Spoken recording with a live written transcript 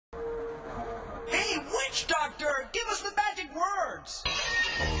Witch doctor, give us the magic words.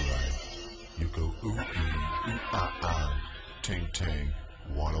 Alright, you go ooh ee, ooh ah ah, ting ting,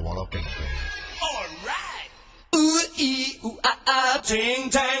 walla walla bing bing. Alright. Ooh ee ooh ah ah, ting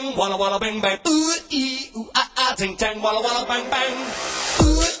tang, walla walla bang bang. Ooh ee ooh ah ah, ting tang, walla walla bang bang.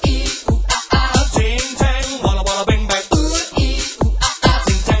 Ooh ee ooh ah ah, ting tang, walla walla bang bang. Ooh ee ooh ah ah,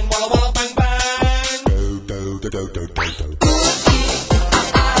 ting tang, walla walla bang bang. Do do do do do do do.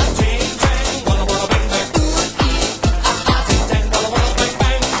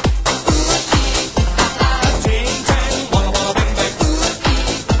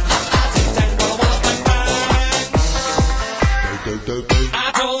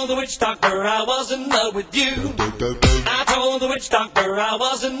 I told the witch doctor I was in love with you. I told the witch doctor I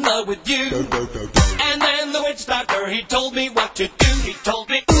was in love with you. And then the witch doctor, he told me what to do. He told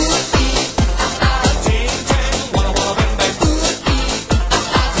me, ooh,